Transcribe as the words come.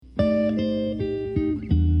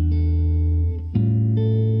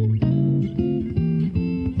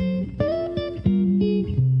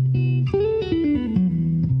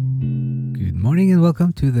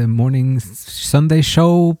to the morning Sunday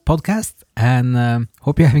show podcast, and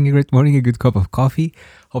hope you're having a great morning, a good cup of coffee.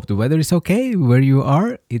 Hope the weather is okay where you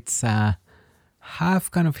are. It's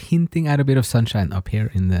half kind of hinting at a bit of sunshine up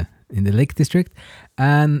here in the Lake District,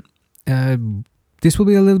 and this will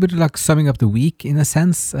be a little bit like summing up the week in a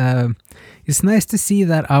sense. It's nice to see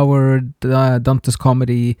that our Dante's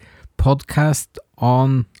Comedy podcast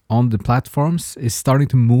on the platforms is starting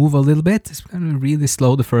to move a little bit. It's kind of really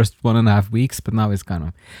slow the first 1.5 weeks, but now it's kind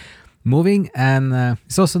of moving. And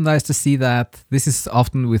it's also nice to see that this is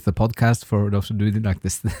often with the podcast, for those who do like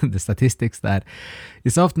this, the statistics, that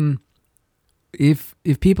it's often if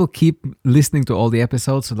people keep listening to all the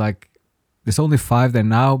episodes, so like there's only 5 there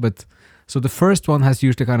now, but so the first one has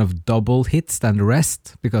usually kind of double hits than the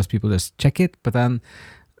rest because people just check it, but then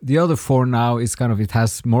the other 4 now is kind of, it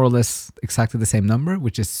has more or less exactly the same number,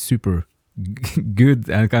 which is super good,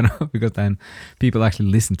 and kind of because then people actually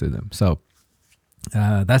listen to them. So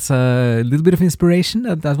that's a little bit of inspiration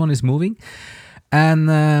that one is moving.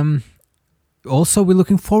 And also we're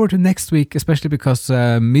looking forward to next week, especially because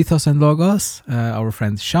Mythos and Logos, our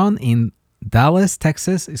friend Sean in Dallas,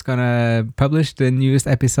 Texas, is going to publish the newest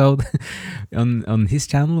episode on his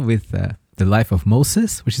channel with the life of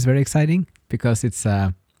Moses, which is very exciting because it's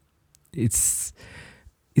an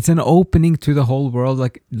opening to the whole world.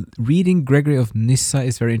 Like reading Gregory of Nyssa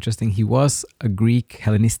is very interesting. He was a Greek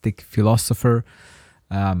Hellenistic philosopher,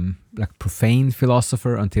 like profane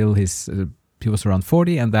philosopher until he was around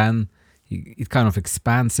 40, and then it kind of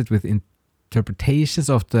expands it with interpretations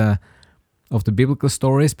of the biblical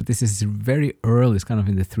stories. But this is very early. It's kind of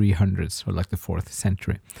in the 300s or like the 4th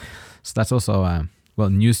century. So that's also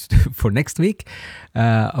news for next week.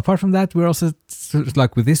 Apart from that, we're also,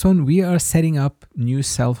 like with this one, we are setting up new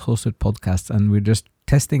self-hosted podcasts, and we're just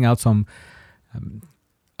testing out some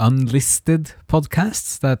unlisted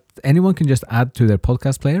podcasts that anyone can just add to their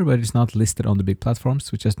podcast player, but it's not listed on the big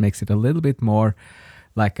platforms, which just makes it a little bit more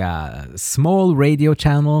like a small radio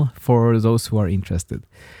channel for those who are interested.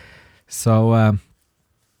 So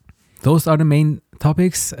those are the main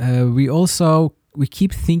topics. We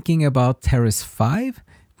keep thinking about Terrace 5,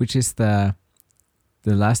 which is the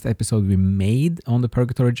last episode we made on the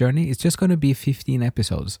Purgatory Journey. It's just going to be 15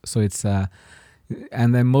 episodes. So it's, and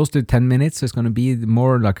then mostly 10 minutes. So it's going to be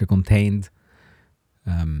more like a contained,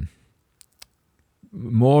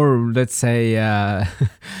 more, let's say, a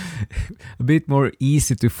bit more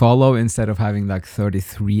easy to follow instead of having like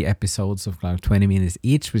 33 episodes of like 20 minutes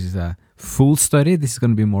each, which is a full study. This is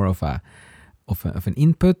going to be more of an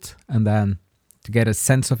input, and then to get a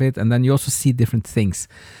sense of it, and then you also see different things.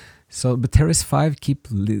 So, but Terrace 5 keeps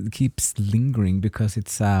lingering because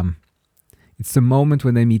it's the moment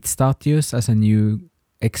when they meet Statius as a new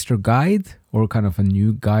extra guide, or kind of a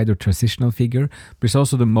new guide or transitional figure. But it's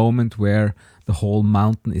also the moment where the whole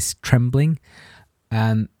mountain is trembling,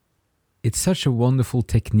 and it's such a wonderful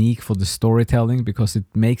technique for the storytelling because it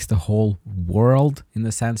makes the whole world, in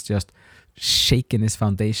a sense, just shake in its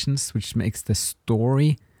foundations, which makes the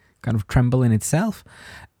story kind of tremble in itself.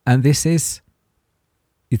 And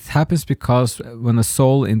it happens because when a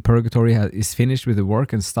soul in purgatory is finished with the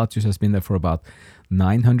work, and Statius has been there for about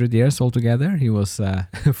 900 years altogether. He was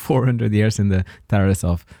 400 years in the terrace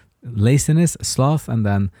of laziness, sloth, and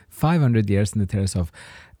then 500 years in the terrace of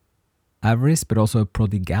avarice, but also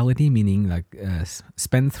prodigality, meaning like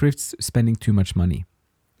spendthrifts spending too much money.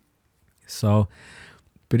 So,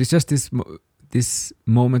 but it's just this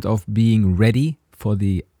moment of being ready for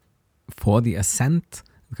the ascent,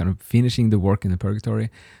 kind of finishing the work in the purgatory,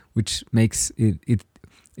 which makes it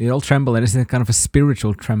all tremble, and it's a kind of a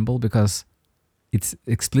spiritual tremble because it's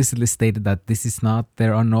explicitly stated that this is not,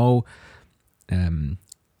 there are no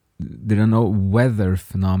weather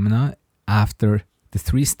phenomena after the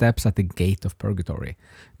 3 steps at the gate of purgatory,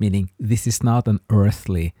 meaning this is not an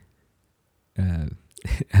earthly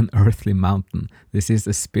mountain. This is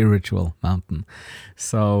a spiritual mountain.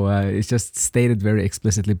 So it's just stated very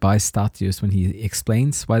explicitly by Statius when he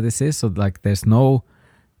explains why this is. So like there's no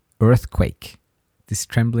earthquake. This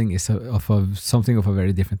trembling is of something of a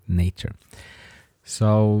very different nature.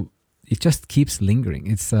 So it just keeps lingering.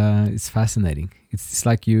 It's fascinating. It's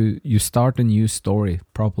like you start a new story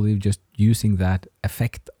properly just using that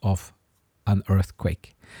effect of an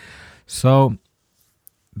earthquake. So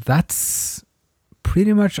that's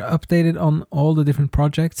pretty much updated on all the different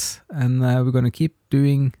projects, and we're going to keep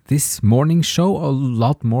doing this morning show a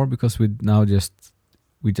lot more because we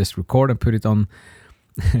just record and put it on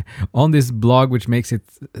on this blog, which makes it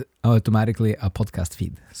automatically a podcast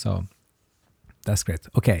feed. So that's great.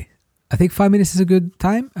 Okay, I think 5 minutes is a good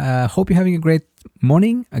time. Hope you're having a great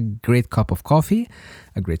morning, a great cup of coffee,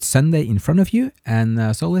 a great Sunday in front of you. And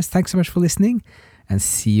as always, thanks so much for listening, and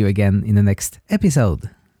see you again in the next episode.